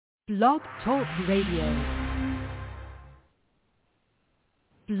Blog Talk Radio.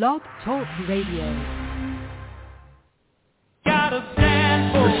 Blog Talk Radio.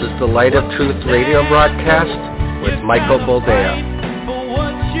 This is the Light of Truth radio broadcast with Michael Boldea.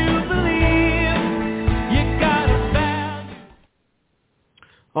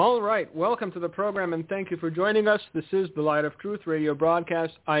 All right, welcome to the program and thank you for joining us. This is the Light of Truth radio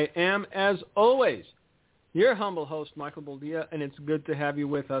broadcast. I am, as always, your humble host, Michael Boldea, and it's good to have you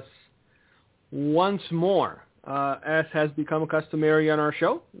with us once more. As has become customary on our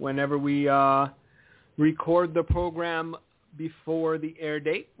show, whenever we record the program before the air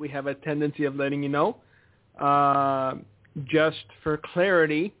date, we have a tendency of letting you know, just for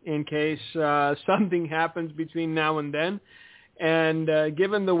clarity, in case something happens between now and then. And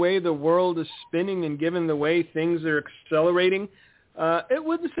given the way the world is spinning and given the way things are accelerating, it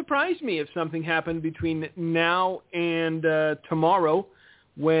wouldn't surprise me if something happened between now and tomorrow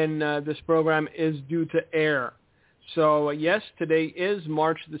when this program is due to air. So, yes, today is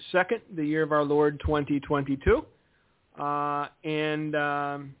March the 2nd, the year of our Lord 2022. And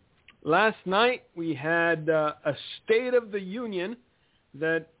last night we had a State of the Union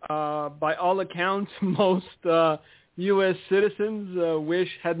that, by all accounts, most U.S. citizens wish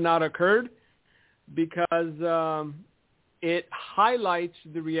had not occurred because it highlights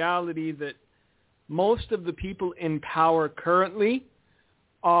the reality that most of the people in power currently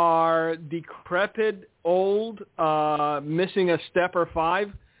are decrepit, old, missing a step or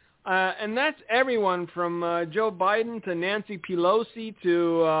five. And that's everyone from Joe Biden to Nancy Pelosi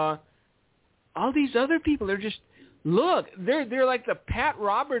to all these other people. They're just, look, they're like the Pat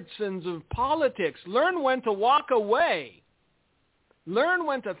Robertsons of politics. Learn when to walk away. Learn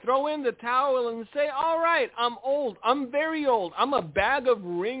when to throw in the towel and say, all right, I'm old. I'm very old. I'm a bag of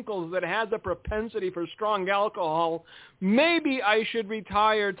wrinkles that has a propensity for strong alcohol. Maybe I should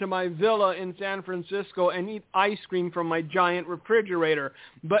retire to my villa in San Francisco and eat ice cream from my giant refrigerator.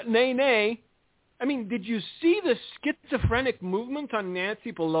 But nay. I mean, did you see the schizophrenic movement on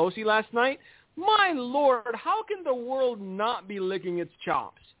Nancy Pelosi last night? My Lord, how can the world not be licking its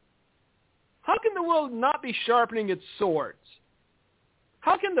chops? How can the world not be sharpening its swords?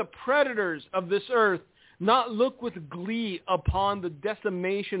 How can the predators of this earth not look with glee upon the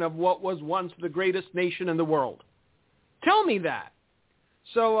decimation of what was once the greatest nation in the world? Tell me that.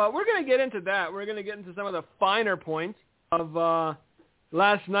 So we're going to get into that. We're going to get into some of the finer points of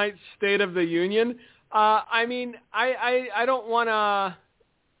last night's State of the Union. I mean, I don't want to,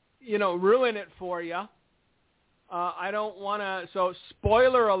 ruin it for you. I don't want to. So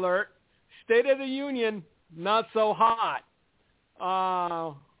spoiler alert, State of the Union, not so hot.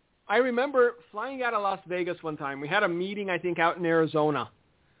 I remember flying out of Las Vegas one time. We had a meeting, I think, out in Arizona,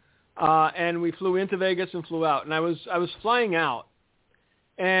 and we flew into Vegas and flew out. And I was flying out,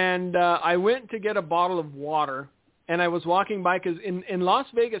 and I went to get a bottle of water, and I was walking by because in Las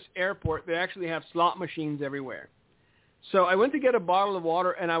Vegas airport they actually have slot machines everywhere. So I went to get a bottle of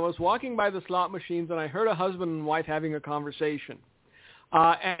water, and I was walking by the slot machines, and I heard a husband and wife having a conversation.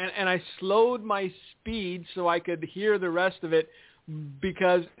 And I slowed my speed so I could hear the rest of it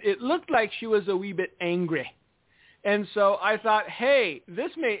because it looked like she was a wee bit angry. And so I thought, hey, this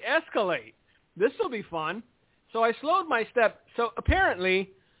may escalate. This will be fun. So I slowed my step. So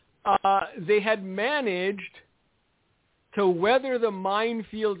apparently they had managed to weather the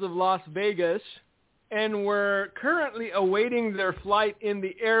minefields of Las Vegas and were currently awaiting their flight in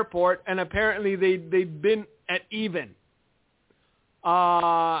the airport, and apparently they'd been at even.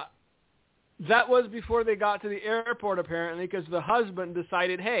 That was before they got to the airport, apparently, because the husband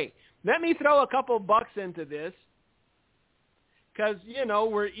decided, hey, let me throw a couple bucks into this because,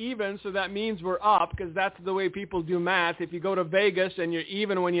 we're even, so that means we're up because that's the way people do math. If you go to Vegas and you're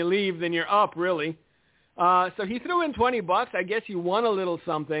even when you leave, then you're up, really. So he threw in $20. I guess he won a little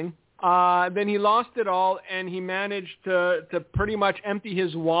something. Then he lost it all, and he managed to pretty much empty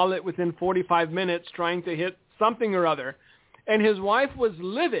his wallet within 45 minutes trying to hit something or other. And his wife was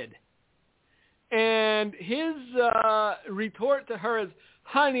livid. And his retort to her is,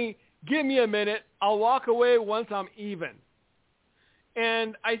 honey, give me a minute. I'll walk away once I'm even.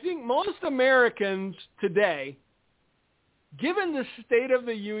 And I think most Americans today, given the state of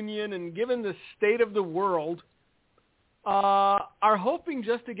the union and given the state of the world, are hoping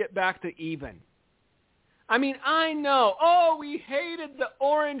just to get back to even. I mean, I know, we hated the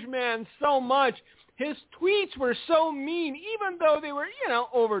orange man so much. His tweets were so mean, even though they were,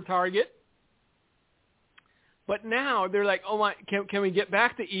 over target. But now they're like, oh my, can we get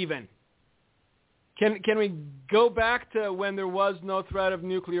back to even? Can we go back to when there was no threat of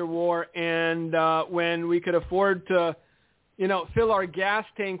nuclear war and when we could afford to, fill our gas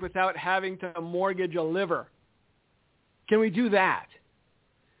tank without having to mortgage a liver? Can we do that?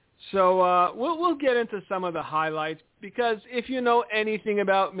 So we'll get into some of the highlights, because if you know anything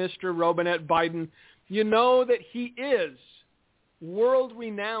about Mr. Robinette Biden, you know that he is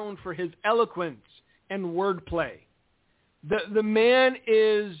world-renowned for his eloquence and wordplay. The man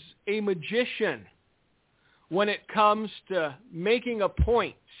is a magician when it comes to making a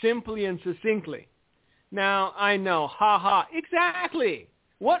point simply and succinctly. Now, I know, exactly.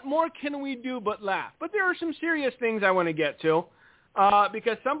 What more can we do but laugh? But there are some serious things I want to get to,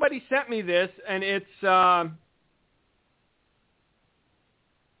 because somebody sent me this, and it's...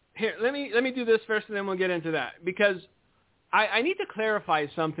 Here, let me do this first, and then we'll get into that, because I need to clarify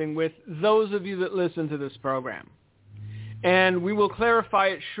something with those of you that listen to this program. And we will clarify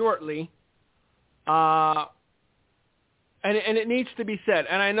it shortly, and it needs to be said.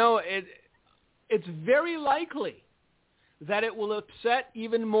 And I know it's very likely that it will upset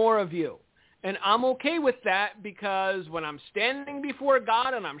even more of you. And I'm okay with that, because when I'm standing before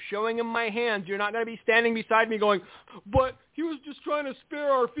God and I'm showing him my hands, you're not going to be standing beside me going, but he was just trying to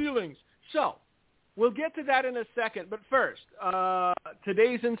spare our feelings. So we'll get to that in a second. But first,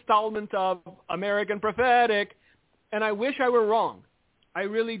 today's installment of American Prophetic, and I wish I were wrong. I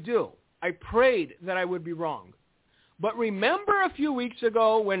really do. I prayed that I would be wrong. But remember a few weeks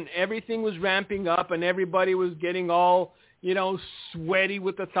ago when everything was ramping up and everybody was getting all, sweaty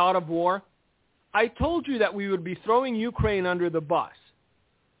with the thought of war? I told you that we would be throwing Ukraine under the bus.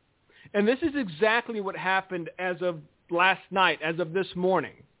 And this is exactly what happened as of last night, as of this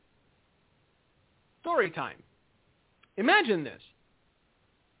morning. Story time. Imagine this.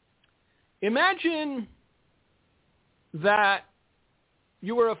 Imagine that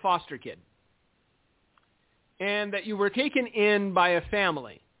you were a foster kid and that you were taken in by a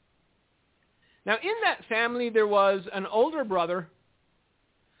family. Now, in that family, there was an older brother,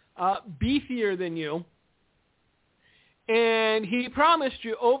 beefier than you, and he promised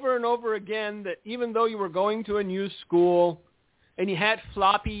you over and over again that even though you were going to a new school and you had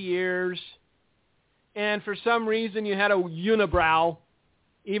floppy ears and for some reason you had a unibrow,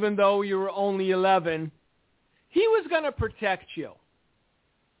 even though you were only 11, he was going to protect you.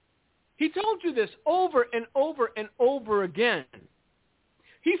 He told you this over and over and over again.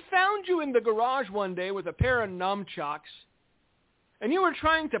 He found you in the garage one day with a pair of nunchucks, and you were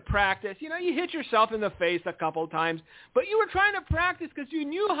trying to practice. You hit yourself in the face a couple times, but you were trying to practice because you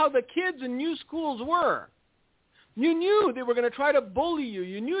knew how the kids in new schools were. You knew they were going to try to bully you.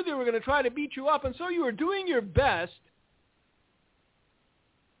 You knew they were going to try to beat you up, and so you were doing your best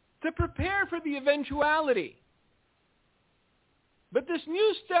to prepare for the eventuality. But this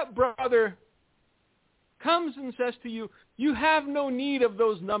new stepbrother comes and says to you, you have no need of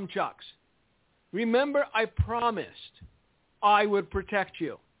those nunchucks. Remember, I promised I would protect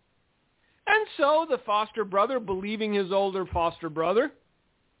you. And so the foster brother, believing his older foster brother,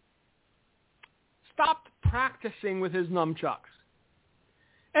 stopped practicing with his nunchucks.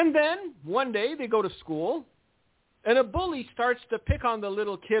 And then one day they go to school, and a bully starts to pick on the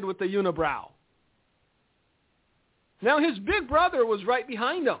little kid with the unibrow. Now his big brother was right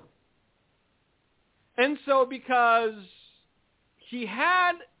behind him. And so because he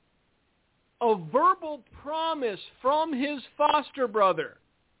had a verbal promise from his foster brother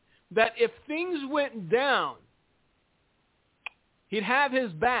that if things went down, he'd have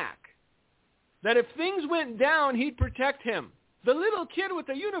his back, that if things went down, he'd protect him. The little kid with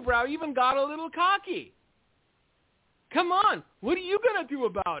the unibrow even got a little cocky. Come on, what are you going to do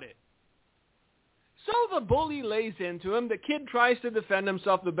about it? So the bully lays into him. The kid tries to defend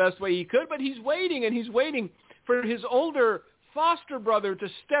himself the best way he could, but he's waiting and he's waiting for his older foster brother to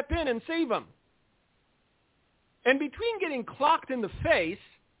step in and save him. And between getting clocked in the face,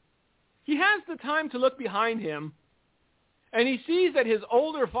 he has the time to look behind him, and he sees that his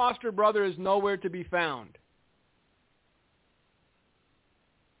older foster brother is nowhere to be found.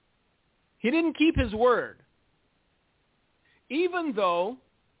 He didn't keep his word, even though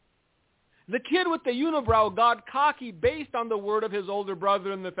the kid with the unibrow got cocky based on the word of his older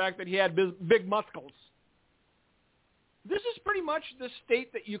brother and the fact that he had big muscles. This is pretty much the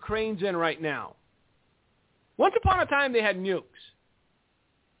state that Ukraine's in right now. Once upon a time, they had nukes.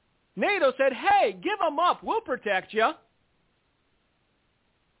 NATO said, hey, give them up. We'll protect you.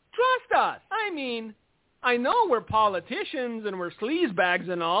 Trust us. I mean, I know we're politicians and we're sleazebags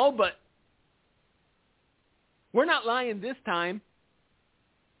and all, but we're not lying this time.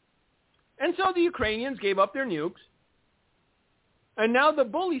 And so the Ukrainians gave up their nukes. And now the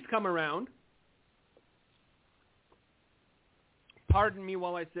bullies come around. Pardon me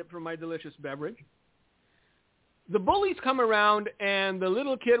while I sip from my delicious beverage. the bullies come around, and the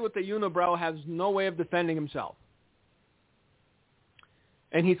little kid with the unibrow has no way of defending himself.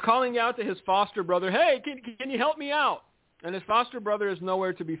 And he's calling out to his foster brother, hey, can you help me out? And his foster brother is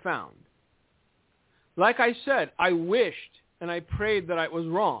nowhere to be found. Like I said, I wished and I prayed that I was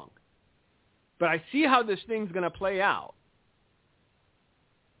wrong. But I see how this thing's going to play out.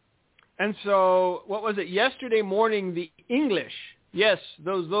 And so, what was it? Yesterday morning, the English, yes,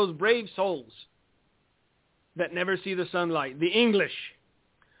 those brave souls that never see the sunlight, the English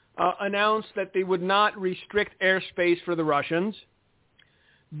announced that they would not restrict airspace for the Russians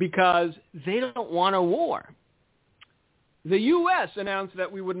because they don't want a war. The U.S. announced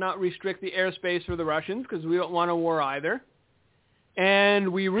that we would not restrict the airspace for the Russians because we don't want a war either.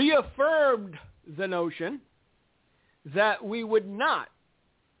 And we reaffirmed the notion that we would not,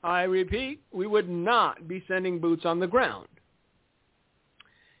 I repeat, we would not be sending boots on the ground.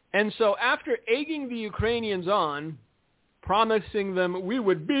 And so after egging the Ukrainians on, promising them we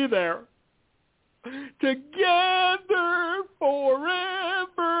would be there together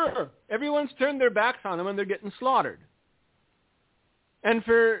forever, everyone's turned their backs on them and they're getting slaughtered. And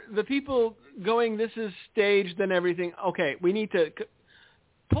for the people going, this is staged and everything, okay, we need to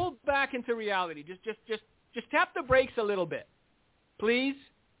pull back into reality. Just tap the brakes a little bit, please.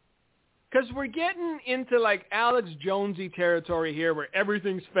 Because we're getting into like Alex Jonesy territory here where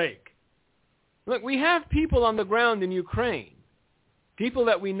everything's fake. Look, we have people on the ground in Ukraine. People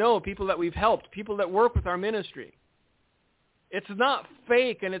that we know, people that we've helped, people that work with our ministry. It's not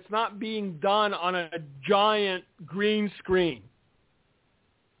fake and it's not being done on a giant green screen.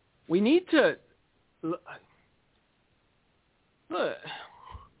 We need to look.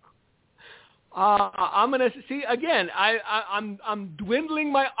 I'm going to see again. I'm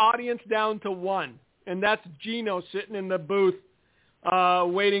dwindling my audience down to one, and that's Gino sitting in the booth,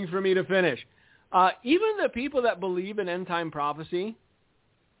 waiting for me to finish. Even the people that believe in end time prophecy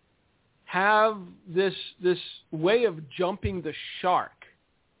have this way of jumping the shark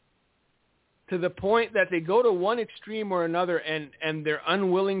to the point that they go to one extreme or another, and they're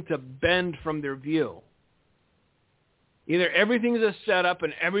unwilling to bend from their view. Either everything's a setup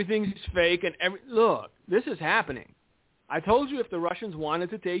and everything's fake, and look, this is happening. I told you if the Russians wanted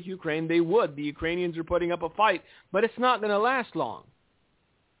to take Ukraine, they would. The Ukrainians are putting up a fight, but it's not going to last long.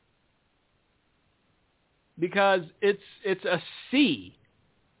 Because it's a sea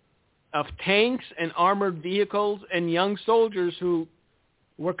of tanks and armored vehicles and young soldiers who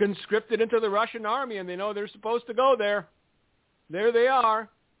were conscripted into the Russian army, and they know they're supposed to go there. There they are.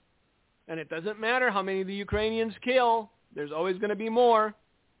 And it doesn't matter how many the Ukrainians kill. There's always going to be more.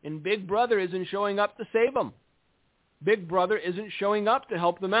 And Big Brother isn't showing up to save them. Big Brother isn't showing up to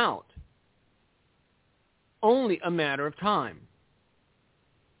help them out. Only a matter of time.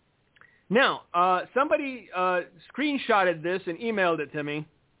 Now, somebody screenshotted this and emailed it to me.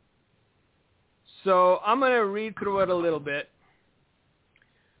 So I'm going to read through it a little bit.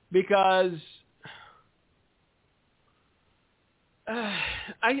 Because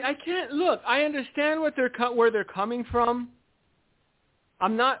I can't look. I understand where they're coming from.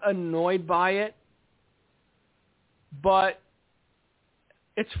 I'm not annoyed by it, but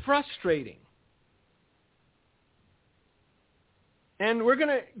it's frustrating. And we're going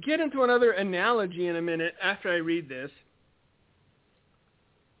to get into another analogy in a minute after I read this,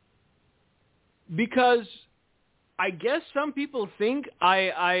 because I guess some people think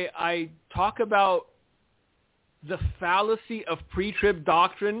I talk about the fallacy of pre-trib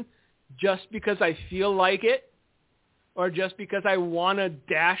doctrine just because I feel like it, or just because I want to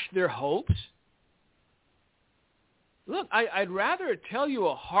dash their hopes. Look, I'd rather tell you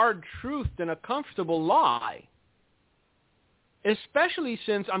a hard truth than a comfortable lie, especially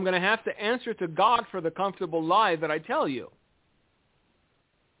since I'm going to have to answer to God for the comfortable lie that I tell you.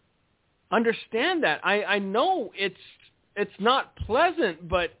 Understand that. I know it's not pleasant,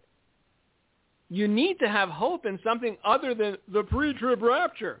 but you need to have hope in something other than the pre-trib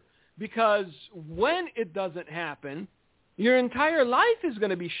rapture, because when it doesn't happen, your entire life is going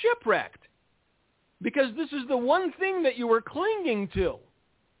to be shipwrecked, because this is the one thing that you were clinging to.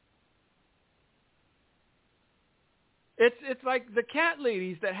 It's like the cat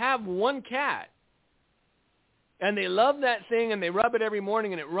ladies that have one cat, and they love that thing, and they rub it every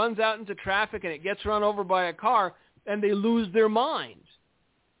morning, and it runs out into traffic, and it gets run over by a car, and they lose their minds.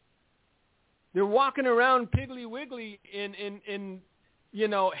 They're walking around Piggly Wiggly in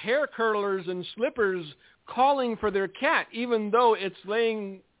hair curlers and slippers, calling for their cat, even though it's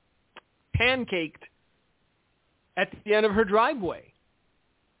laying pancaked at the end of her driveway.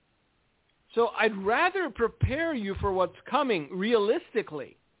 So I'd rather prepare you for what's coming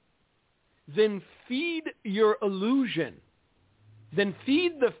realistically then feed your illusion. Then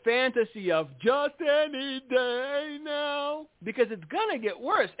feed the fantasy of just any day now, because it's going to get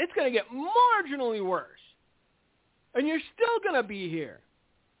worse. It's going to get marginally worse. And you're still going to be here.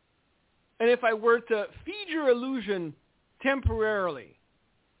 And if I were to feed your illusion temporarily,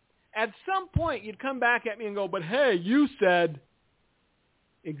 at some point you'd come back at me and go, but hey, you said.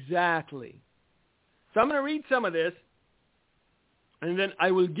 Exactly. So I'm going to read some of this, and then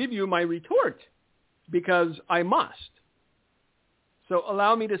I will give you my retort, because I must. So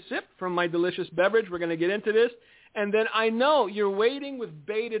allow me to sip from my delicious beverage. We're going to get into this. And then I know you're waiting with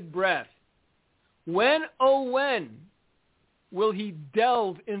bated breath. When, oh when, will he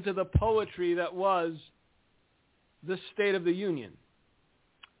delve into the poetry that was the State of the Union?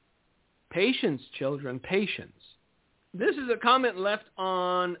 Patience, children, patience. This is a comment left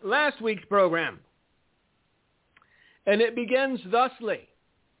on last week's program. And it begins thusly.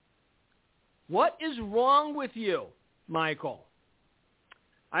 What is wrong with you, Michael?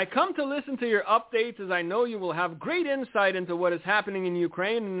 I come to listen to your updates as I know you will have great insight into what is happening in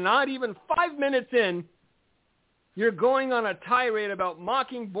Ukraine, and not even 5 minutes in, you're going on a tirade about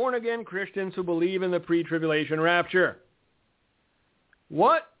mocking born-again Christians who believe in the pre-tribulation rapture.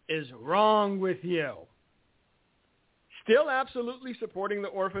 What is wrong with you? Still absolutely supporting the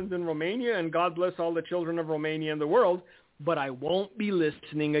orphans in Romania, and God bless all the children of Romania and the world, but I won't be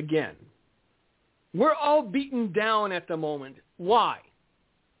listening again. We're all beaten down at the moment. Why?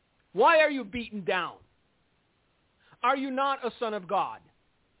 Why are you beaten down? Are you not a son of God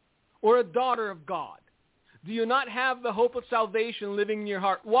or a daughter of God? Do you not have the hope of salvation living in your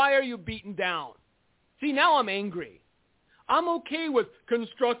heart? Why are you beaten down? See, now I'm angry. I'm okay with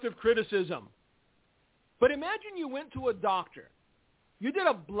constructive criticism. But imagine you went to a doctor. You did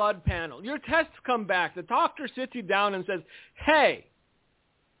a blood panel. Your tests come back. The doctor sits you down and says, hey,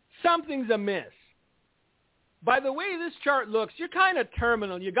 something's amiss. By the way this chart looks, you're kind of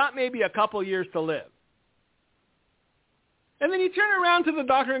terminal. You got maybe a couple years to live. And then you turn around to the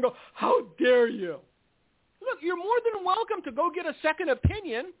doctor and go, how dare you? Look, you're more than welcome to go get a second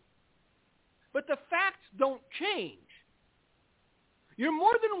opinion, but the facts don't change. You're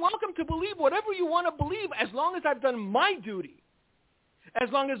more than welcome to believe whatever you want to believe as long as I've done my duty, as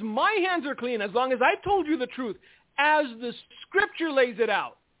long as my hands are clean, as long as I've told you the truth, as the scripture lays it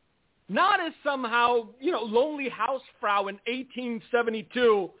out. Not as somehow, lonely housefrau in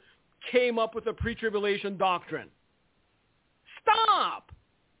 1872 came up with a pre-tribulation doctrine. Stop!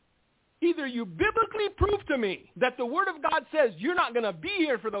 Either you biblically prove to me that the Word of God says you're not going to be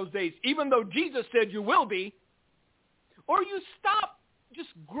here for those days, even though Jesus said you will be, or you stop just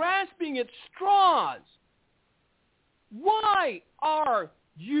grasping at straws. Why are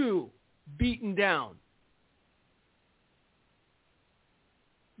you beaten down?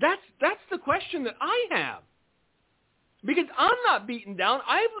 That's the question that I have. Because I'm not beaten down.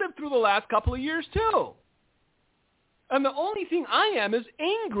 I've lived through the last couple of years too. And the only thing I am is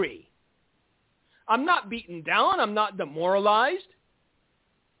angry. I'm not beaten down. I'm not demoralized.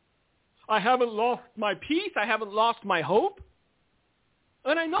 I haven't lost my peace. I haven't lost my hope.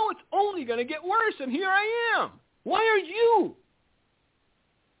 And I know it's only going to get worse, and here I am. Why are you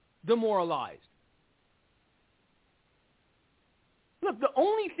demoralized? Look, the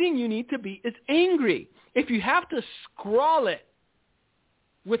only thing you need to be is angry. If you have to scrawl it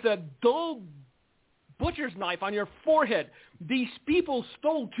with a dull butcher's knife on your forehead, these people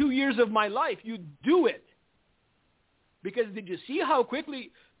stole 2 years of my life, you do it. Because did you see how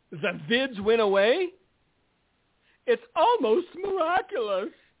quickly the vids went away? It's almost miraculous.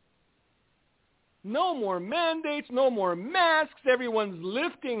 No more mandates, no more masks. Everyone's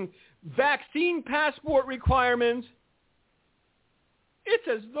lifting vaccine passport requirements. It's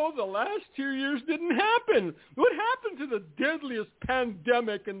as though the last 2 years didn't happen. What happened to the deadliest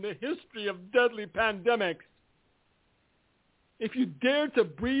pandemic in the history of deadly pandemics? If you dare to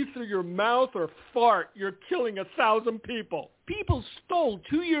breathe through your mouth or fart, you're killing 1,000 people. People stole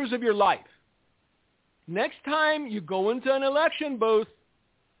 2 years of your life. Next time you go into an election booth,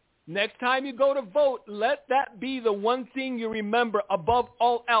 next time you go to vote, let that be the one thing you remember above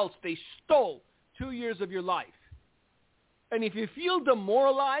all else. They stole 2 years of your life. And if you feel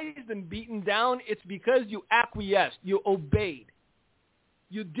demoralized and beaten down, it's because you acquiesced, you obeyed.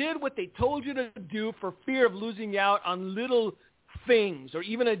 You did what they told you to do for fear of losing out on little things or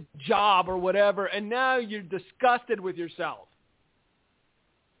even a job or whatever, and now you're disgusted with yourself.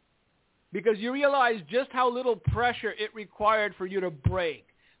 Because you realize just how little pressure it required for you to break.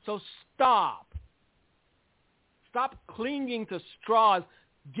 So stop. Stop clinging to straws.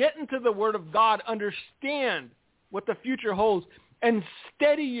 Get into the Word of God. Understand what the future holds. and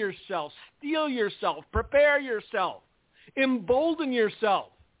steady yourself, steel yourself, prepare yourself, embolden yourself.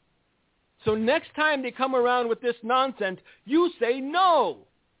 So next time they come around with this nonsense, you say no.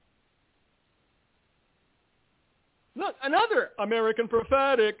 Look, another American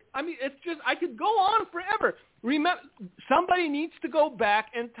prophetic. I mean, it's just, I could go on forever. Remember, somebody needs to go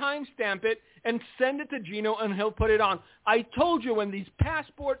back and timestamp it and send it to Gino, and he'll put it on. I told you when these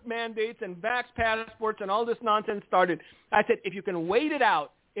passport mandates and vax passports and all this nonsense started, I said, if you can wait it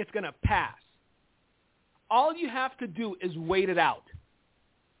out, it's going to pass. All you have to do is wait it out.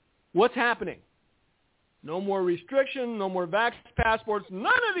 What's happening? No more restriction, no more vax passports,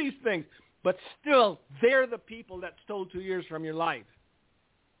 none of these things. But still, they're the people that stole 2 years from your life.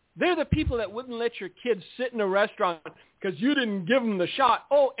 They're the people that wouldn't let your kids sit in a restaurant because you didn't give them the shot.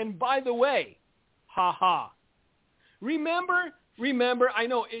 Oh, and by the way, Remember, I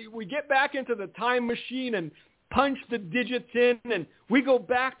know we get back into the time machine and punch the digits in, and we go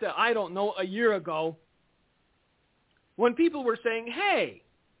back to, I don't know, a year ago when people were saying, hey,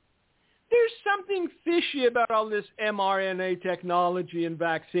 there's something fishy about all this mRNA technology and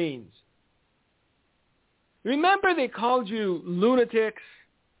vaccines. Remember they called you lunatics,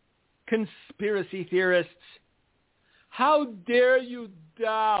 conspiracy theorists? How dare you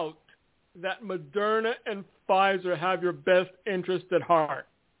doubt that Moderna and Pfizer have your best interest at heart?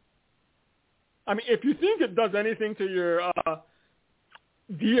 I mean, if you think it does anything to your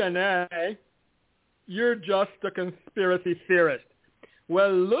DNA, you're just a conspiracy theorist.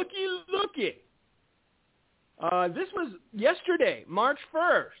 Well, looky. This was yesterday, March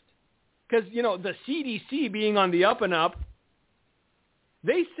 1st. Because, you know, the CDC being on the up and up,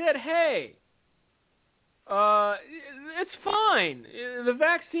 they said, hey, it's fine. The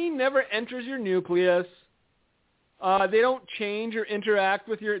vaccine never enters your nucleus. They don't change or interact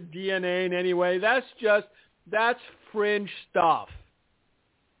with your DNA in any way. That's fringe stuff.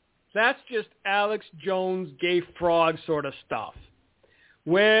 That's just Alex Jones, gay frog sort of stuff.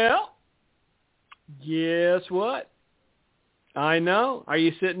 Well, guess what? I know. Are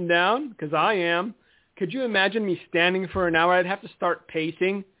you sitting down? Because I am. Could you imagine me standing for an hour? I'd have to start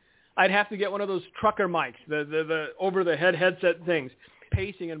pacing. I'd have to get one of those trucker mics, the over-the-head headset things,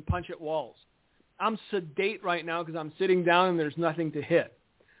 pacing and punch at walls. I'm sedate right now because I'm sitting down and there's nothing to hit.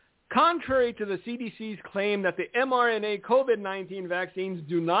 Contrary to the CDC's claim that the mRNA COVID-19 vaccines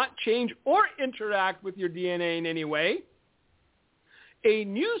do not change or interact with your DNA in any way, a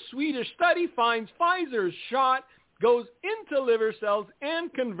new Swedish study finds Pfizer's shot goes into liver cells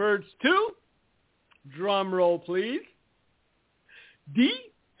and converts to, drum roll please,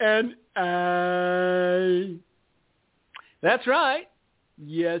 DNA. That's right.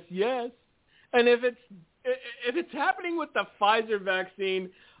 Yes. And if it's happening with the Pfizer vaccine,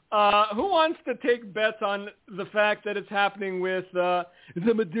 who wants to take bets on the fact that it's happening with the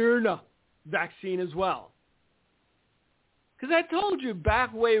Moderna vaccine as well? Because I told you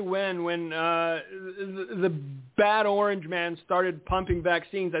back way when the bad orange man started pumping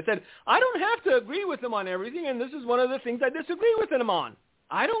vaccines, I said, I don't have to agree with him on everything, and this is one of the things I disagree with him on.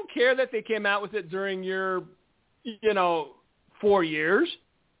 I don't care that they came out with it during your, 4 years.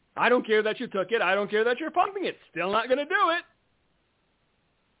 I don't care that you took it. I don't care that you're pumping it. Still not going to do it.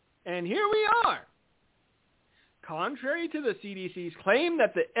 And here we are. Contrary to the CDC's claim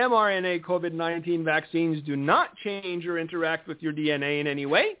that the mRNA COVID-19 vaccines do not change or interact with your DNA in any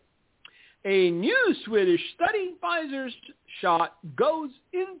way, a new Swedish study, Pfizer's shot, goes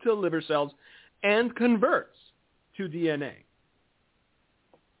into liver cells and converts to DNA.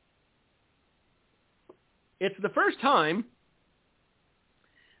 It's the first time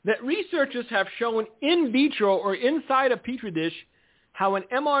that researchers have shown in vitro or inside a petri dish how an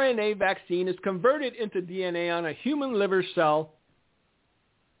mRNA vaccine is converted into DNA on a human liver cell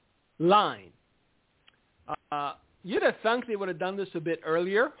line. You'd have thunk they would have done this a bit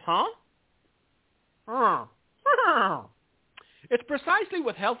earlier, huh? It's precisely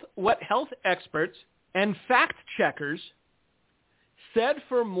what health experts and fact checkers said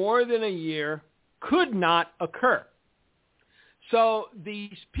for more than a year could not occur. So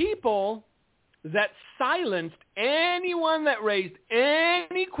these people that silenced anyone that raised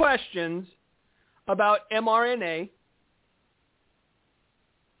any questions about mRNA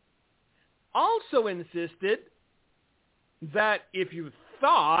also insisted that if you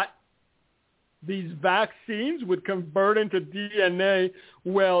thought these vaccines would convert into DNA,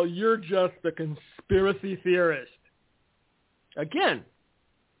 well, you're just a conspiracy theorist. Again,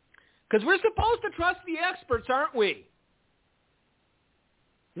 because we're supposed to trust the experts, aren't we?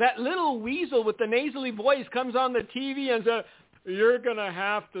 That little weasel with the nasally voice comes on the TV and says, you're going to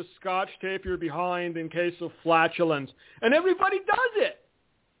have to scotch tape your behind in case of flatulence. And everybody does it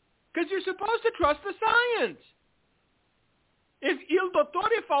because you're supposed to trust the science. If Il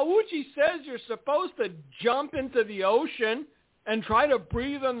Dottore Fauci says you're supposed to jump into the ocean and try to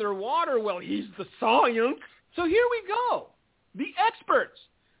breathe underwater, well, he's the science. So here we go. The experts,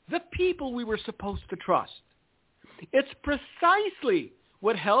 the people we were supposed to trust. It's precisely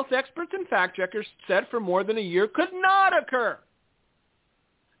what health experts and fact checkers said for more than a year could not occur.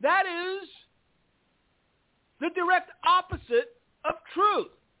 That is the direct opposite of truth.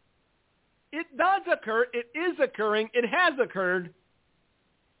 It does occur. It is occurring. It has occurred.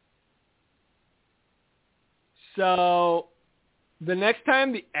 So the next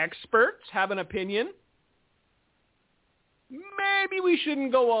time the experts have an opinion, maybe we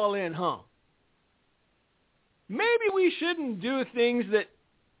shouldn't go all in, huh? Maybe we shouldn't do things that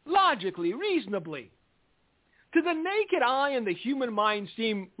logically, reasonably, to the naked eye and the human mind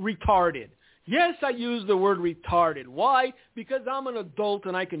seem retarded. Yes, I use the word retarded. Why? Because I'm an adult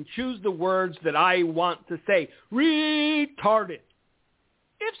and I can choose the words that I want to say. Retarded.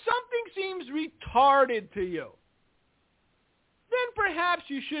 If something seems retarded to you, then perhaps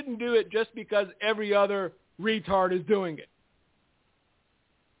you shouldn't do it just because every other retard is doing it.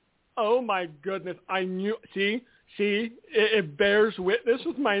 Oh my goodness, I knew, see, it bears witness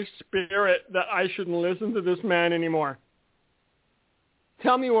with my spirit that I shouldn't listen to this man anymore.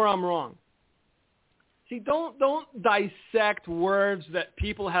 Tell me where I'm wrong. See, don't dissect words that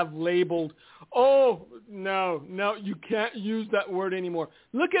people have labeled, oh, no, you can't use that word anymore.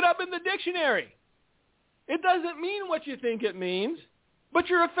 Look it up in the dictionary. It doesn't mean what you think it means, but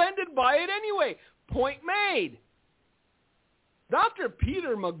you're offended by it anyway. Point made. Dr.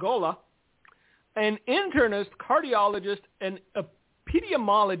 Peter Magola, an internist, cardiologist, and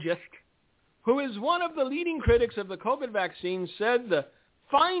epidemiologist, who is one of the leading critics of the COVID vaccine, said the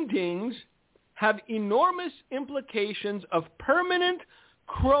findings have enormous implications of permanent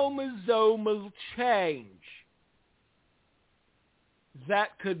chromosomal change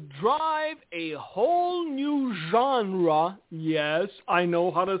that could drive a whole new genre, yes, I know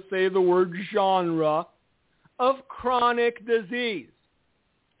how to say the word genre, of chronic disease.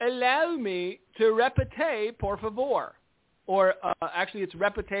 Allow me to répéter, por favor. Or actually, it's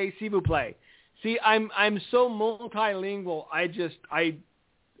répéter, s'il vous plaît. See, I'm so multilingual. I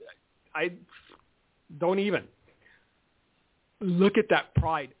don't even. Look at that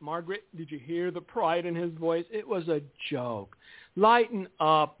pride. Margaret, did you hear the pride in his voice? It was a joke. Lighten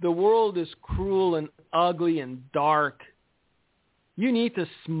up. The world is cruel and ugly and dark. You need to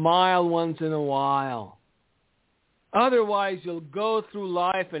smile once in a while. Otherwise, you'll go through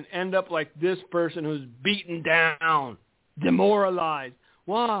life and end up like this person who's beaten down, demoralized.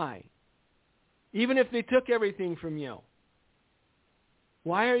 Why? Even if they took everything from you.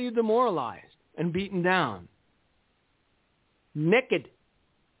 Why are you demoralized and beaten down? Naked.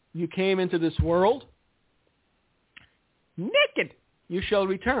 You came into this world. Naked you shall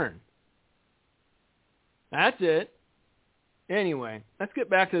return. That's it. Anyway, let's get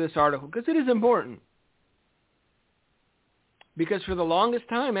back to this article because it is important. Because for the longest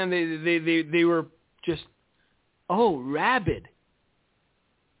time, man, they were just, rabid.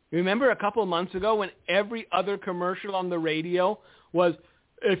 Remember a couple of months ago when every other commercial on the radio was,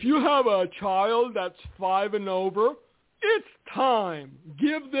 if you have a child that's 5 and over, it's time.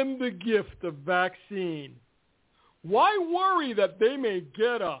 Give them the gift of vaccine. Why worry that they may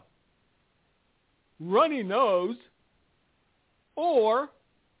get a runny nose or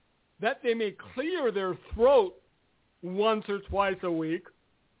that they may clear their throat once or twice a week?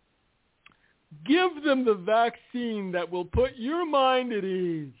 Give them the vaccine that will put your mind at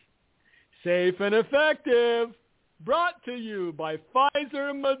ease. Safe and effective. Brought to you by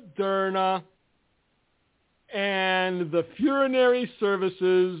Pfizer, Moderna, and the funerary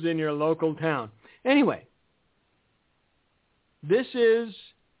services in your local town. Anyway, this is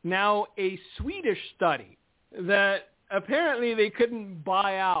now a Swedish study that apparently they couldn't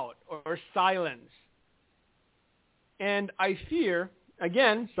buy out or silence. And I fear,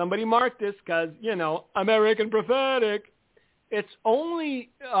 again, somebody mark this because, American prophetic, it's only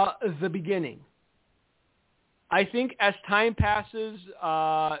the beginning. I think as time passes,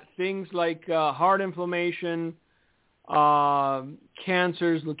 things like heart inflammation,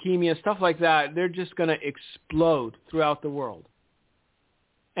 cancers, leukemia, stuff like that, they're just going to explode throughout the world.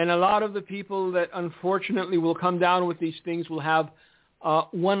 And a lot of the people that unfortunately will come down with these things will have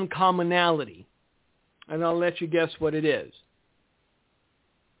one commonality. And I'll let you guess what it is.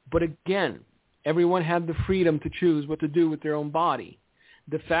 But again, everyone had the freedom to choose what to do with their own body.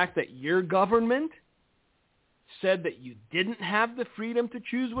 The fact that your government said that you didn't have the freedom to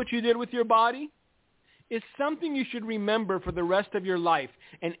choose what you did with your body is something you should remember for the rest of your life.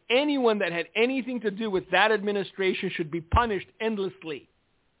 And anyone that had anything to do with that administration should be punished endlessly.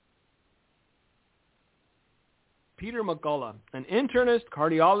 Peter McCullough, an internist,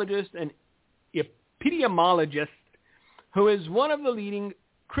 cardiologist, and epidemiologist who is one of the leading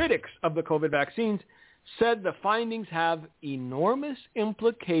critics of the COVID vaccines, said the findings have enormous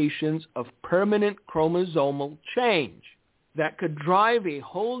implications of permanent chromosomal change that could drive a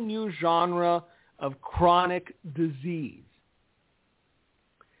whole new genre of chronic disease.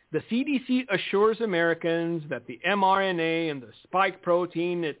 The CDC assures Americans that the mRNA and the spike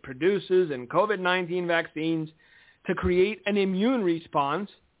protein it produces in COVID-19 vaccines to create an immune response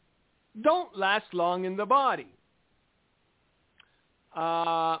don't last long in the body.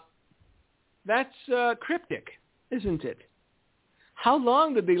 That's cryptic, isn't it? How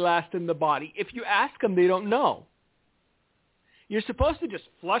long did they last in the body? If you ask them, they don't know. You're supposed to just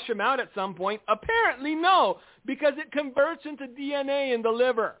flush them out at some point. Apparently no, because it converts into DNA in the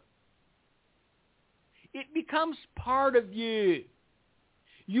liver. It becomes part of you.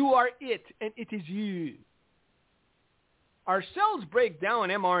 You are it, and it is you. Our cells break down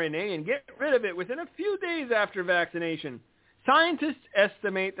mRNA and get rid of it within a few days after vaccination. Scientists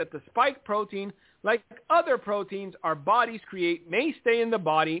estimate that the spike protein, like other proteins our bodies create, may stay in the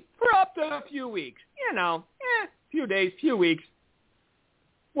body for up to a few weeks. Few days, few weeks.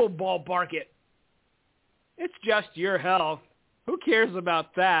 We'll ballpark it. It's just your health. Who cares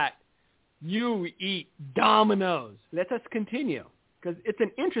about that? You eat Dominoes. Let us continue, because it's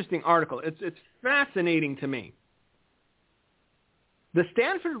an interesting article. It's fascinating to me. The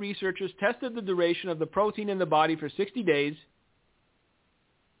Stanford researchers tested the duration of the protein in the body for 60 days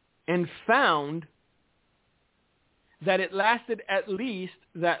and found that it lasted at least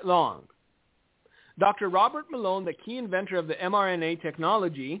that long. Dr. Robert Malone, the key inventor of the mRNA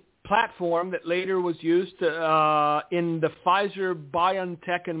technology platform that later was used in the Pfizer,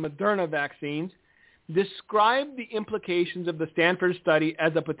 BioNTech, and Moderna vaccines, described the implications of the Stanford study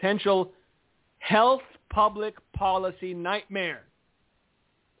as a potential health public policy nightmare.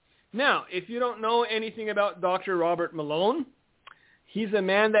 Now, if you don't know anything about Dr. Robert Malone, he's a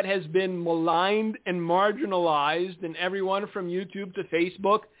man that has been maligned and marginalized, and everyone from YouTube to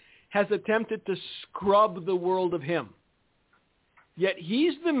Facebook has attempted to scrub the world of him. Yet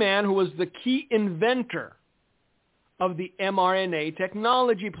he's the man who was the key inventor of the mRNA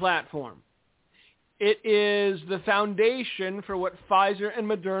technology platform. It is the foundation for what Pfizer and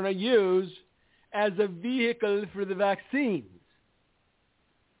Moderna use as a vehicle for the vaccines.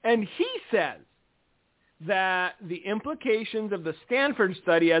 And he says that the implications of the Stanford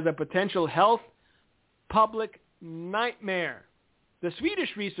study as a potential health public nightmare. The Swedish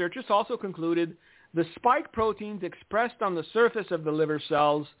researchers also concluded the spike proteins expressed on the surface of the liver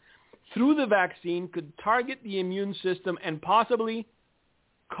cells through the vaccine could target the immune system and possibly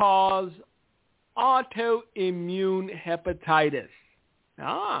cause autoimmune hepatitis.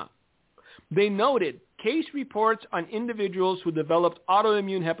 They noted case reports on individuals who developed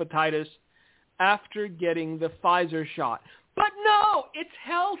autoimmune hepatitis after getting the Pfizer shot. But no, it's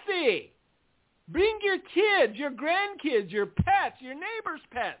healthy. Bring your kids, your grandkids, your pets, your neighbor's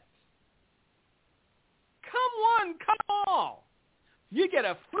pets. Come one, come all. You get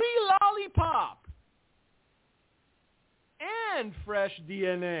a free lollipop and fresh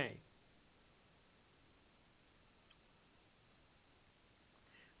DNA.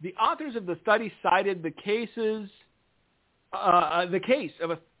 The authors of the study cited the case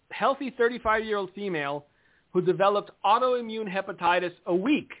of a healthy 35-year-old female who developed autoimmune hepatitis a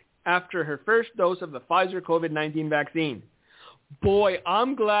week after her first dose of the Pfizer COVID-19 vaccine. Boy,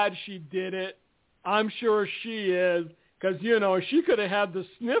 I'm glad she did it. I'm sure she is, because, she could have had the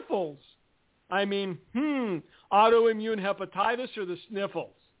sniffles. I mean, autoimmune hepatitis or the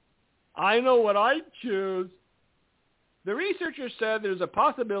sniffles? I know what I'd choose. The researchers said there's a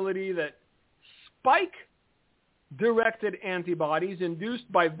possibility that spike-directed antibodies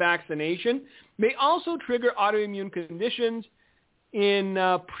induced by vaccination may also trigger autoimmune conditions in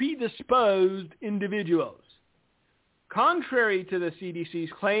predisposed individuals. Contrary to the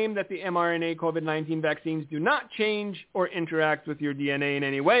CDC's claim that the mRNA COVID-19 vaccines do not change or interact with your DNA in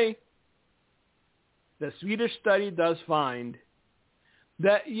any way, the Swedish study does find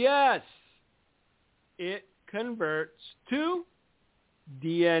that, yes, it converts to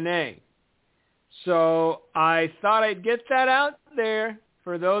DNA. So I thought I'd get that out there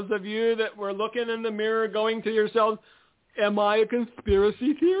for those of you that were looking in the mirror going to yourselves, am I a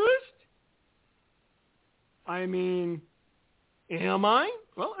conspiracy theorist? I mean, am I?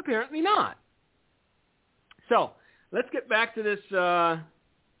 Well, apparently not. So let's get back to this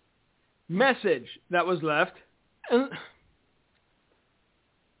message that was left.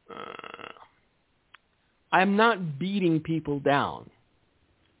 I'm not beating people down.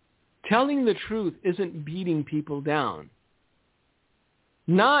 Telling the truth isn't beating people down.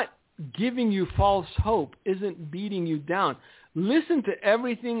 Not giving you false hope isn't beating you down. Listen to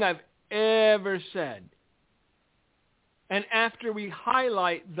everything I've ever said. And after we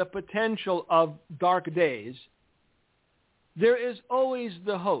highlight the potential of dark days, there is always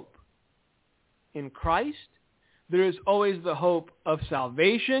the hope in Christ. There is always the hope of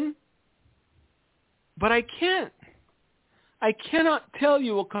salvation. But I cannot tell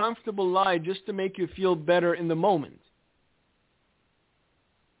you a comfortable lie just to make you feel better in the moment.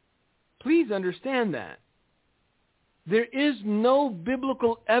 Please understand that. There is no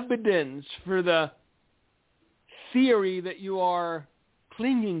biblical evidence for the theory that you are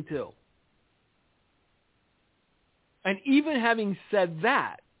clinging to. And even having said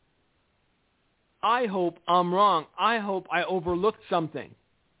that, I hope I'm wrong. I hope I overlooked something.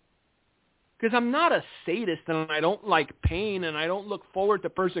 Because I'm not a sadist and I don't like pain and I don't look forward to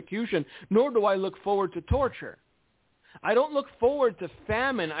persecution, nor do I look forward to torture. I don't look forward to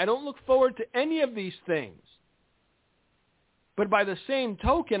famine. I don't look forward to any of these things. But by the same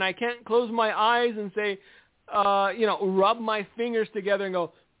token, I can't close my eyes and say, rub my fingers together and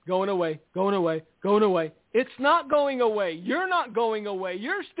go, going away, going away, going away. It's not going away. You're not going away.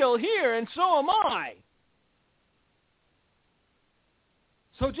 You're still here, and so am I.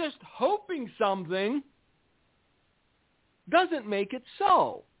 So just hoping something doesn't make it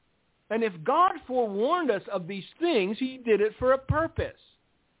so. And if God forewarned us of these things, he did it for a purpose.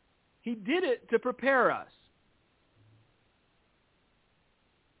 He did it to prepare us.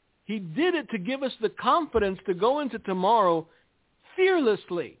 He did it to give us the confidence to go into tomorrow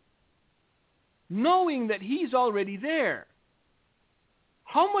fearlessly, knowing that he's already there.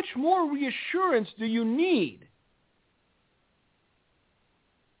 How much more reassurance do you need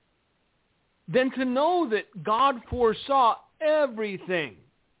than to know that God foresaw everything?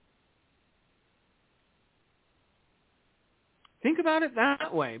 Think about it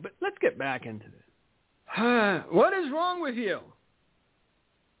that way, but let's get back into this. What is wrong with you?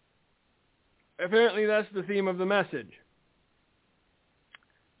 Apparently that's the theme of the message.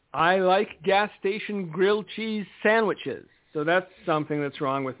 I like gas station grilled cheese sandwiches, so that's something that's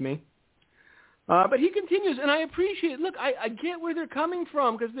wrong with me. But he continues, and I appreciate it. Look, I get where they're coming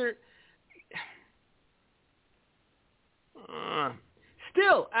from, because they're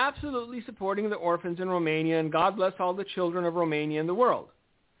still absolutely supporting the orphans in Romania, and God bless all the children of Romania in the world.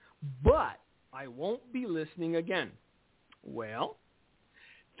 But I won't be listening again. Well,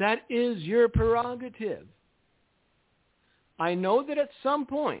 that is your prerogative. I know that at some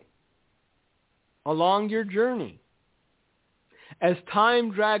point along your journey, as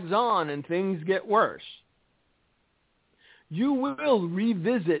time drags on and things get worse, you will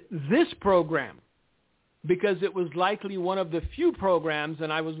revisit this program, because it was likely one of the few programs,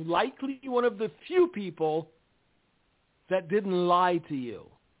 and I was likely one of the few people that didn't lie to you,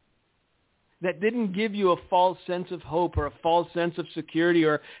 that didn't give you a false sense of hope or a false sense of security,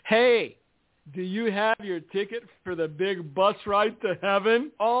 or, hey, do you have your ticket for the big bus ride to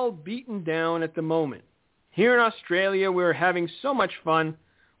heaven? All beaten down at the moment. Here in Australia, we're having so much fun,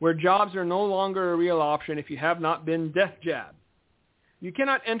 where jobs are no longer a real option if you have not been death jabbed. You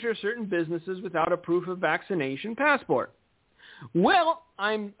cannot enter certain businesses without a proof of vaccination passport. Well,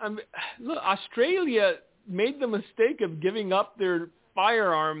 look, Australia made the mistake of giving up their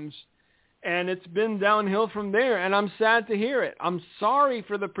firearms, and it's been downhill from there, and I'm sad to hear it. I'm sorry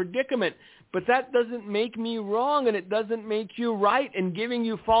for the predicament, but that doesn't make me wrong, and it doesn't make you right, and giving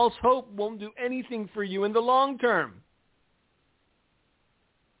you false hope won't do anything for you in the long term.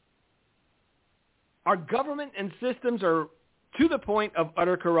 Our government and systems are to the point of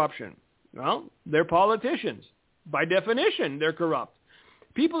utter corruption. Well, they're politicians. By definition, they're corrupt.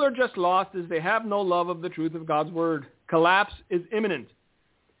 People are just lost as they have no love of the truth of God's word. Collapse is imminent.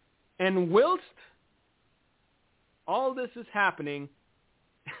 And whilst all this is happening,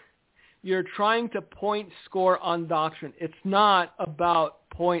 you're trying to point score on doctrine. It's not about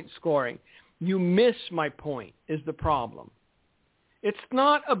point scoring. You miss my point is the problem. It's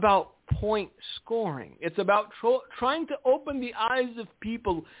not about point scoring. It's about trying to open the eyes of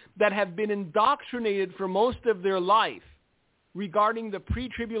people that have been indoctrinated for most of their life regarding the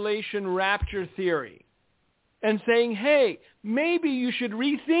pre-tribulation rapture theory, and saying, hey, maybe you should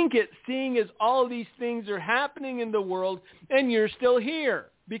rethink it, seeing as all these things are happening in the world and you're still here.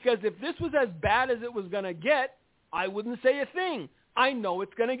 Because if this was as bad as it was going to get, I wouldn't say a thing. I know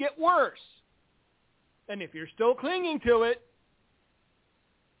it's going to get worse. And if you're still clinging to it,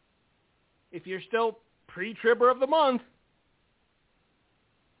 if you're still pre-tribber of the month,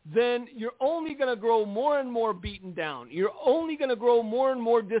 then you're only going to grow more and more beaten down. You're only going to grow more and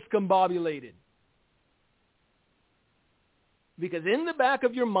more discombobulated. Because in the back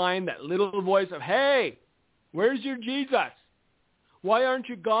of your mind, that little voice of, hey, where's your Jesus? Why aren't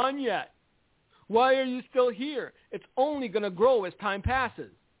you gone yet? Why are you still here? It's only going to grow as time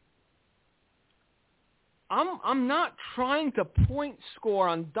passes. I'm not trying to point score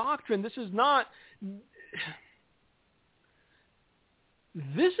on doctrine. This is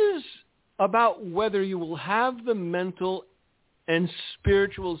about whether you will have the mental and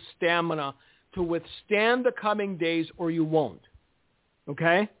spiritual stamina to withstand the coming days or you won't.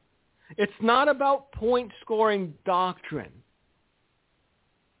 Okay? It's not about point scoring doctrine.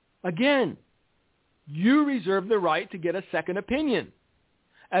 Again, you reserve the right to get a second opinion.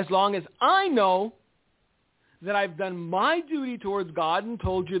 As long as I know that I've done my duty towards God and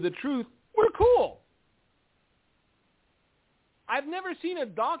told you the truth, we're cool. I've never seen a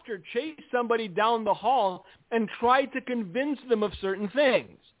doctor chase somebody down the hall and try to convince them of certain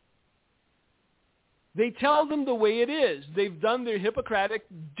things. They tell them the way it is. They've done their Hippocratic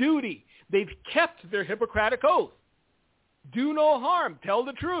duty. They've kept their Hippocratic oath. Do no harm. Tell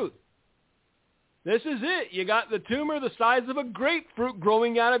the truth. This is it. You got the tumor the size of a grapefruit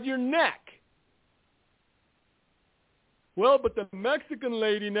growing out of your neck. Well, but the Mexican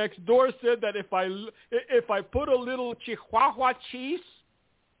lady next door said that if I put a little Chihuahua cheese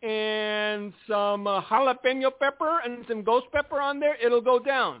and some jalapeno pepper and some ghost pepper on there, it'll go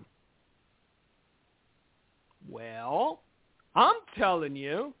down. Well, I'm telling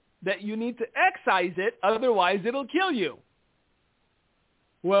you that you need to excise it, otherwise it'll kill you.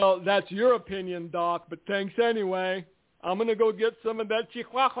 Well, that's your opinion, Doc, but thanks anyway. I'm going to go get some of that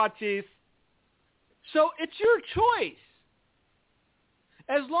Chihuahua cheese. So it's your choice.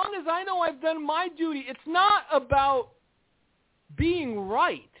 As long as I know I've done my duty, it's not about being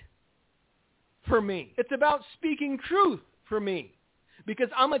right for me. It's about speaking truth for me because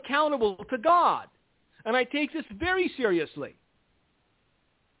I'm accountable to God. And I take this very seriously.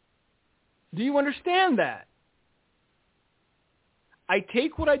 Do you understand that? I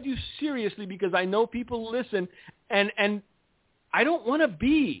take what I do seriously because I know people listen, and I don't want to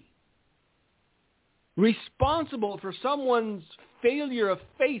be responsible for someone's failure of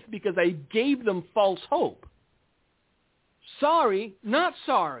faith because I gave them false hope. Sorry, not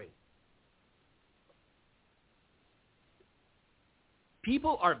sorry.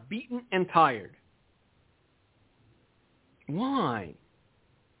 People are beaten and tired. Why?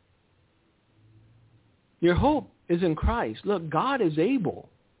 Your hope is in Christ. Look, God is able.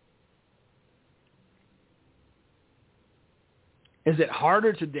 Is it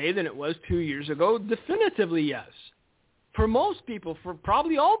harder today than it was 2 years ago? Definitively, yes. For most people, for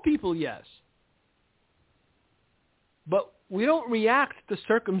probably all people, yes. But we don't react to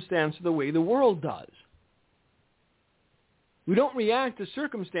circumstance the way the world does. We don't react to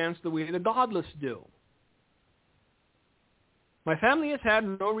circumstance the way the godless do. My family has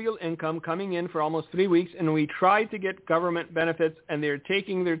had no real income coming in for almost 3 weeks, and we tried to get government benefits, and they're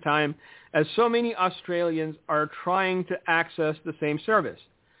taking their time, as so many Australians are trying to access the same service.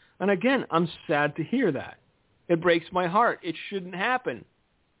 And again, I'm sad to hear that. It breaks my heart. It shouldn't happen.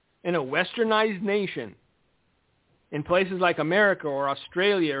 In a westernized nation, in places like America or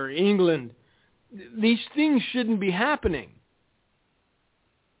Australia or England, these things shouldn't be happening.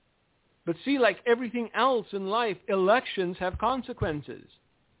 But see, like everything else in life, elections have consequences.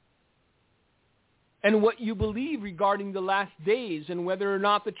 And what you believe regarding the last days and whether or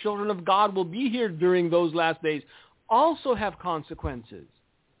not the children of God will be here during those last days also have consequences.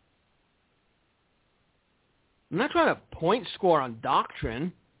 I'm not trying to point score on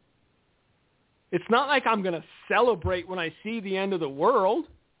doctrine. It's not like I'm going to celebrate when I see the end of the world.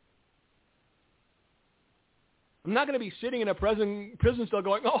 I'm not going to be sitting in a prison cell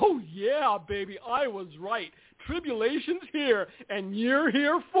going, oh, yeah, baby, I was right. Tribulation's here, and you're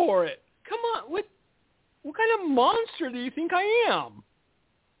here for it. Come on, what kind of monster do you think I am?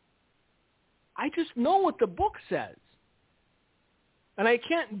 I just know what the book says. And I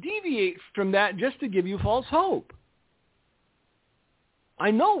can't deviate from that just to give you false hope. I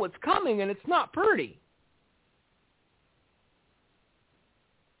know what's coming, and it's not pretty.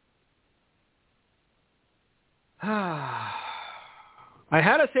 I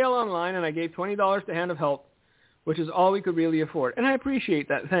had a sale online, and I gave $20 to Hand of Help, which is all we could really afford. And I appreciate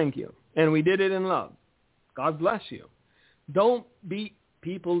that. Thank you. And we did it in love. God bless you. Don't beat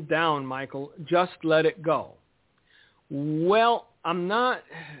people down, Michael. Just let it go. Well, I'm not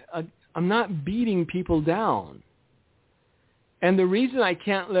beating people down. And the reason I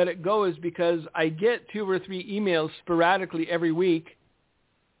can't let it go is because I get 2 or 3 emails sporadically every week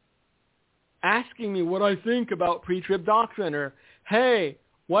asking me what I think about pre-trib doctrine, or, hey,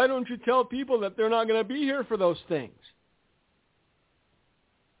 why don't you tell people that they're not going to be here for those things?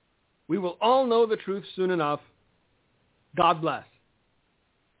 We will all know the truth soon enough. God bless.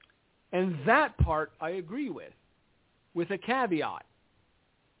 And that part I agree with a caveat.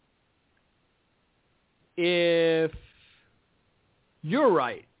 If you're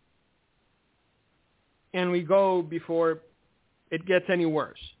right, and we go before it gets any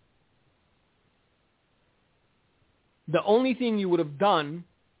worse, the only thing you would have done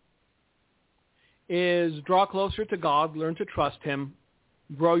is draw closer to God, learn to trust him,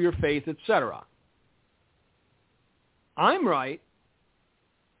 grow your faith, etc. I'm right,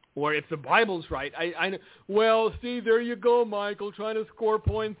 or if the Bible's right, I well, see, there you go, Michael, trying to score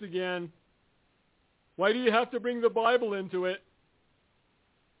points again. Why do you have to bring the Bible into it?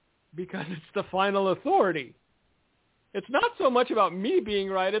 Because it's the final authority. It's not so much about me being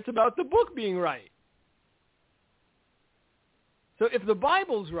right, it's about the book being right. So if the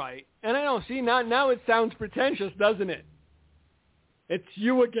Bible's right, and I don't see, now it sounds pretentious, doesn't it? It's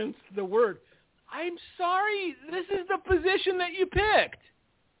you against the Word. I'm sorry, this is the position that you picked.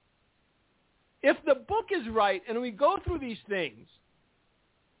 If the book is right and we go through these things,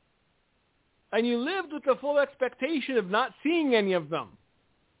 and you lived with the full expectation of not seeing any of them,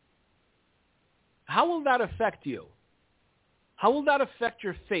 how will that affect you? How will that affect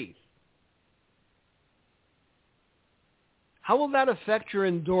your faith? How will that affect your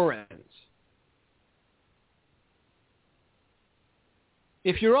endurance?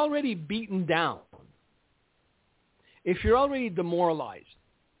 If you're already beaten down, if you're already demoralized,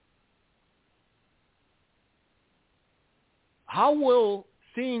 how will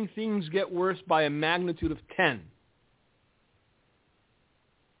seeing things get worse by a magnitude of 10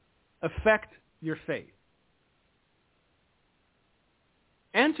 affect your faith?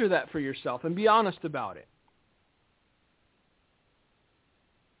 Answer that for yourself and be honest about it.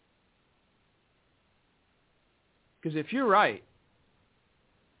 Because if you're right,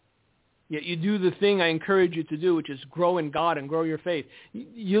 yet you do the thing I encourage you to do, which is grow in God and grow your faith,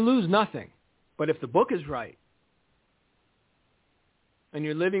 you lose nothing. But if the book is right, and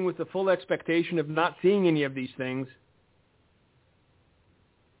you're living with the full expectation of not seeing any of these things,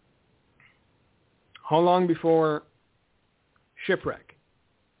 how long before shipwreck?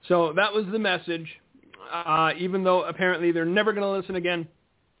 So that was the message. Even though apparently they're never going to listen again,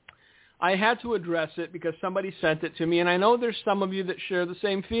 I had to address it because somebody sent it to me, and I know there's some of you that share the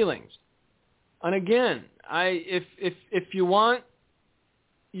same feelings. And again, if you want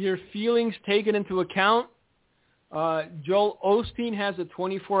your feelings taken into account, Joel Osteen has a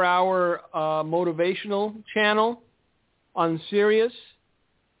 24-hour motivational channel on Sirius.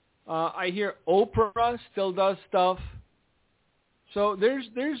 I hear Oprah still does stuff. So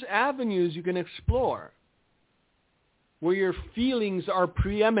there's avenues you can explore where your feelings are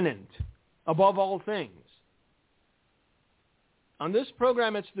preeminent above all things. On this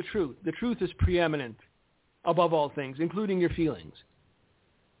program, it's the truth. The truth is preeminent above all things, including your feelings.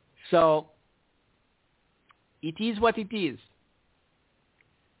 So it is what it is.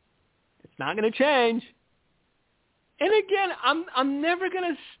 It's not going to change. And again, I'm never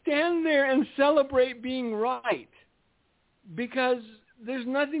going to stand there and celebrate being right, because there's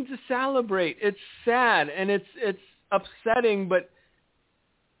nothing to celebrate. It's sad and it's upsetting, but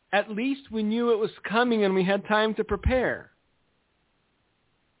at least we knew it was coming and we had time to prepare.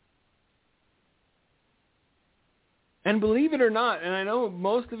 And believe it or not, and I know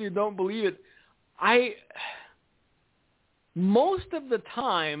most of you don't believe it, most of the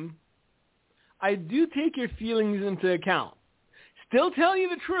time, I do take your feelings into account. Still tell you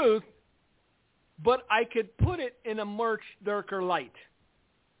the truth, but I could put it in a much darker light.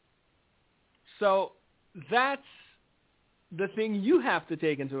 So that's the thing you have to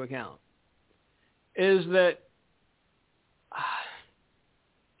take into account, is that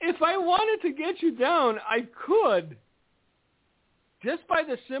if I wanted to get you down, I could, just by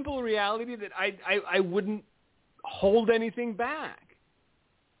the simple reality that I wouldn't hold anything back.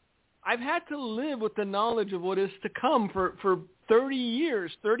 I've had to live with the knowledge of what is to come for 30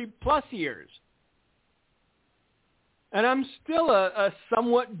 years, 30 plus years. And I'm still a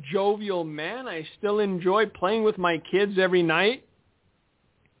somewhat jovial man. I still enjoy playing with my kids every night.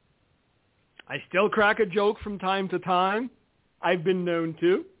 I still crack a joke from time to time. I've been known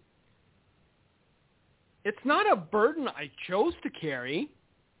to. It's not a burden I chose to carry.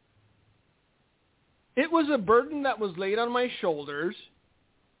 It was a burden that was laid on my shoulders,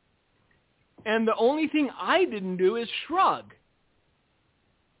 and the only thing I didn't do is shrug.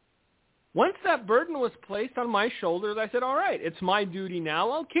 Once that burden was placed on my shoulders, I said, all right, it's my duty now.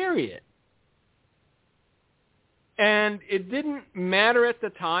 I'll carry it. And it didn't matter at the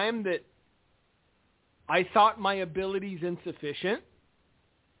time that I thought my abilities insufficient.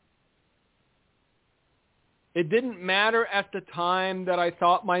 It didn't matter at the time that I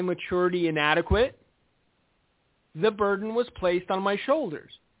thought my maturity inadequate. The burden was placed on my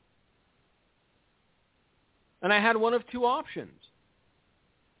shoulders. And I had one of two options.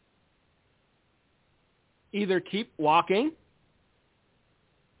 Either keep walking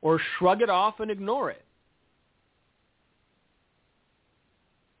or shrug it off and ignore it.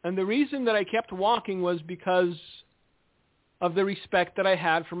 And the reason that I kept walking was because of the respect that I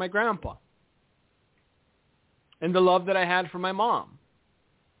had for my grandpa and the love that I had for my mom.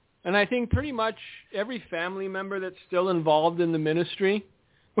 And I think pretty much every family member that's still involved in the ministry,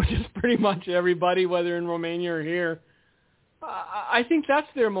 which is pretty much everybody, whether in Romania or here, I think that's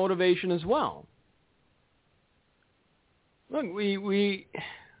their motivation as well. Look,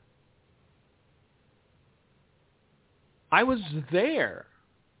 I was there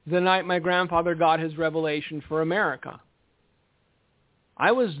the night my grandfather got his revelation for America.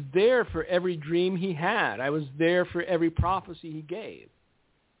 I was there for every dream he had. I was there for every prophecy he gave.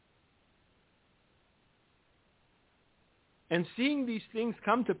 And seeing these things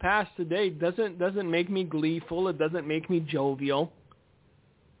come to pass today doesn't make me gleeful. It doesn't make me jovial.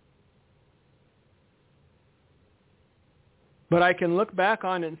 But I can look back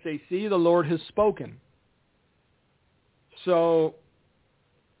on it and say, see, the Lord has spoken. So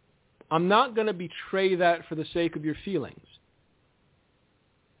I'm not going to betray that for the sake of your feelings.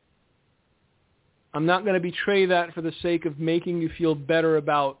 I'm not going to betray that for the sake of making you feel better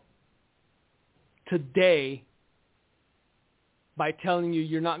about today by telling you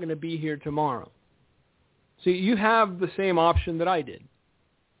you're not going to be here tomorrow. See, you have the same option that I did.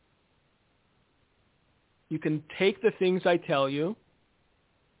 You can take the things I tell you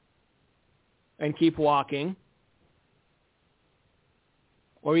and keep walking,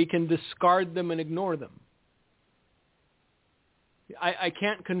 or you can discard them and ignore them. I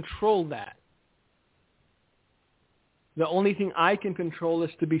can't control that. The only thing I can control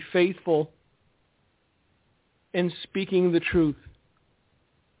is to be faithful in speaking the truth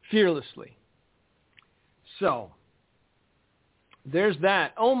fearlessly. So, there's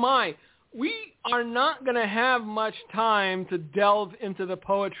that. Oh my, we are not going to have much time to delve into the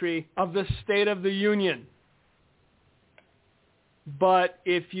poetry of the State of the Union. But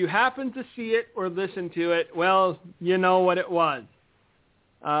if you happen to see it or listen to it, well, you know what it was.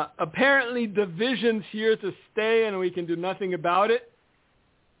 Apparently division's here to stay and we can do nothing about it.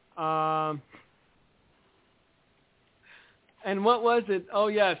 And what was it? Oh,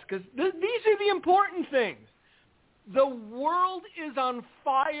 yes, because these are the important things. The world is on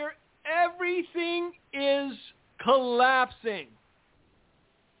fire. Everything is collapsing.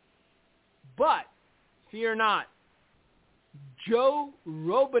 But fear not. Joe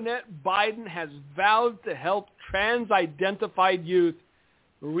Robinette Biden has vowed to help trans-identified youth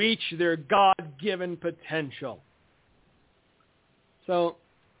reach their God-given potential. So,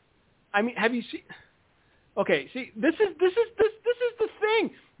 I mean, have you seen? Okay, see, this is the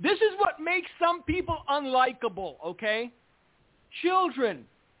thing. This is what makes some people unlikable. Okay, children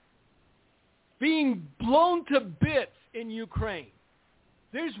being blown to bits in Ukraine.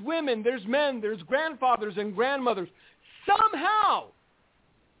 There's women, there's men, there's grandfathers and grandmothers. Somehow,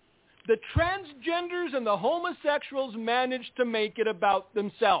 the transgenders and the homosexuals managed to make it about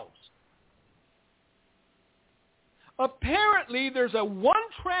themselves. Apparently, there's one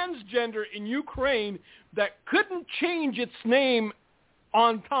transgender in Ukraine that couldn't change its name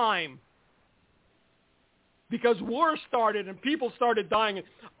on time because war started and people started dying. And,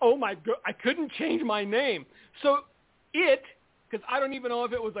 oh my God, I couldn't change my name. So it, because I don't even know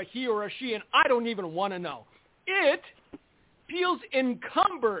if it was a he or a she, and I don't even want to know, it feels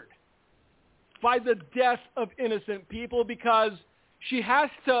encumbered by the death of innocent people because she has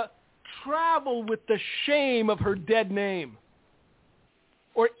to travel with the shame of her dead name.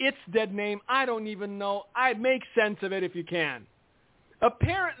 Or its dead name. I don't even know. I make sense of it if you can.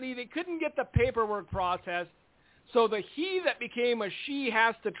 Apparently, they couldn't get the paperwork processed, so the he that became a she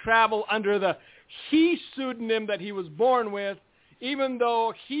has to travel under the he pseudonym that he was born with, even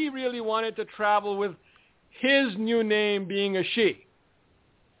though he really wanted to travel with his new name being a she.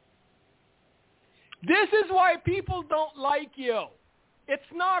 This is why people don't like you. It's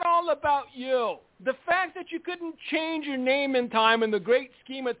not all about you. The fact that you couldn't change your name in time in the great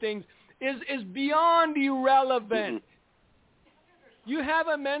scheme of things is beyond irrelevant. You have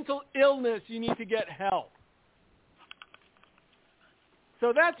a mental illness, you need to get help.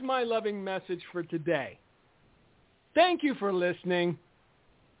 So that's my loving message for today. Thank you for listening.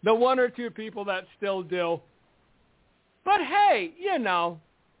 The one or two people that still do. But hey, you know,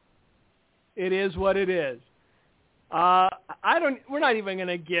 it is what it is. We're not even going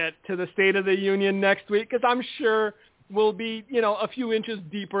to get to the State of the Union next week because I'm sure we'll be, a few inches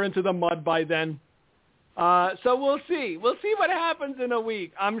deeper into the mud by then. So we'll see. We'll see what happens in a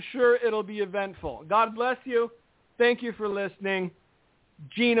week. I'm sure it'll be eventful. God bless you. Thank you for listening.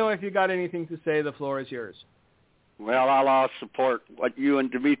 Gino, if you got anything to say, the floor is yours. Well, I'll support what you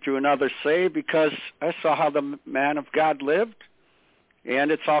and Dimitri and others say because I saw how the man of God lived, and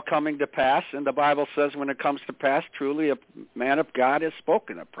it's all coming to pass. And the Bible says when it comes to pass, truly a man of God has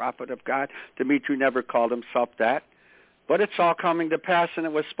spoken, a prophet of God. Dimitri never called himself that. But it's all coming to pass, and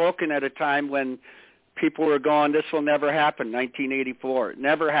it was spoken at a time when people were going, this will never happen, 1984. It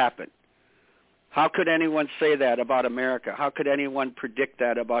never happened. How could anyone say that about America? How could anyone predict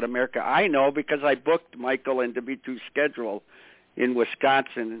that about America? I know because I booked Michael and Dimitri's schedule in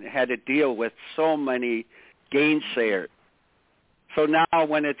Wisconsin and had to deal with so many gainsayers. So now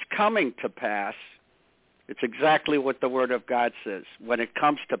when it's coming to pass, it's exactly what the Word of God says. When it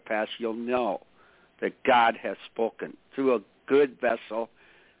comes to pass, you'll know that God has spoken through a good vessel.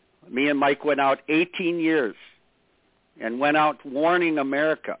 Me and Mike went out 18 years and went out warning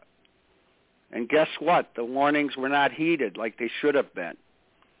America. And guess what? The warnings were not heeded like they should have been.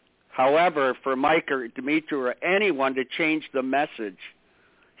 However, for Mike or Dimitri or anyone to change the message,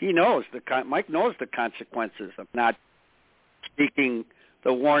 Mike knows the consequences of not speaking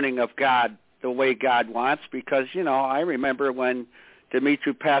the warning of God the way God wants because, I remember when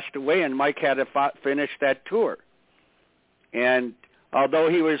Dimitri passed away and Mike had to finish that tour. And although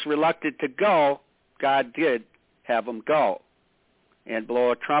he was reluctant to go, God did have him go and blow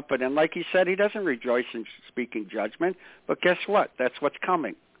a trumpet. And like he said, he doesn't rejoice in speaking judgment. But guess what? That's what's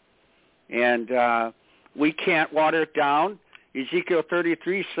coming. And we can't water it down. Ezekiel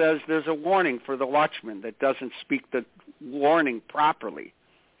 33 says there's a warning for the watchman that doesn't speak the warning properly,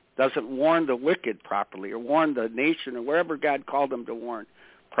 doesn't warn the wicked properly or warn the nation or wherever God called them to warn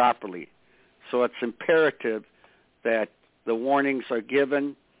properly. So it's imperative that the warnings are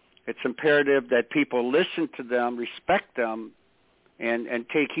given. It's imperative that people listen to them, respect them, and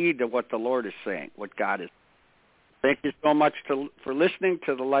take heed to what the Lord is saying, what God is. Thank you so much for listening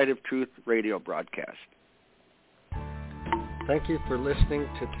to the Light of Truth radio broadcast. Thank you for listening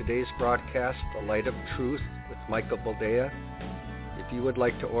to today's broadcast, The Light of Truth with Michael Boldea. If you would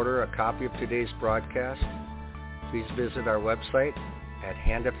like to order a copy of today's broadcast, please visit our website at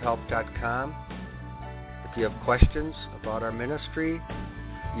handofhelp.com. If you have questions about our ministry,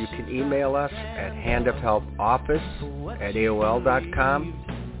 you can email us at handofhelpoffice@aol.com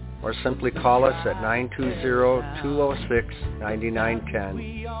or simply call us at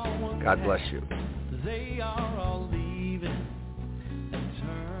 920-206-9910. God bless you.